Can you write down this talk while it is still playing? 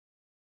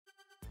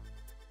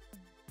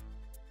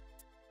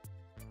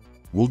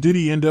Will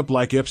Diddy end up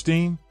like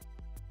Epstein?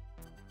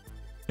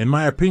 In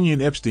my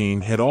opinion,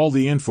 Epstein had all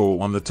the info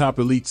on the top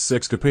elite's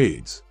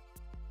sexcapades.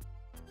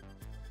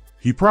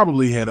 He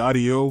probably had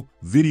audio,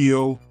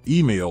 video,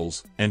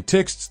 emails, and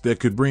texts that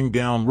could bring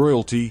down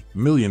royalty,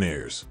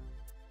 millionaires,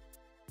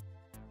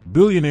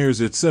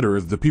 billionaires,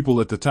 etc. The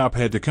people at the top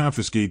had to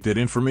confiscate that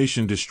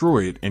information,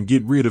 destroy it, and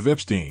get rid of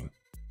Epstein.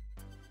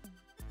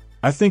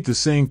 I think the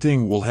same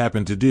thing will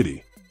happen to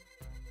Diddy.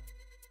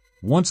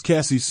 Once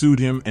Cassie sued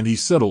him and he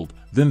settled,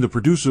 then the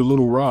producer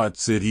Little Rod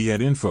said he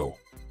had info.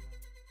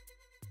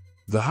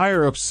 The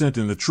higher-ups sent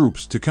in the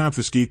troops to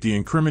confiscate the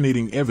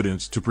incriminating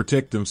evidence to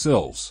protect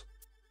themselves.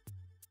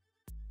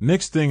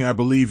 Next thing I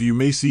believe you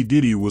may see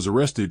Diddy was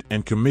arrested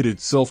and committed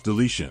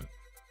self-deletion.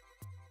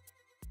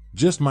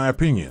 Just my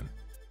opinion.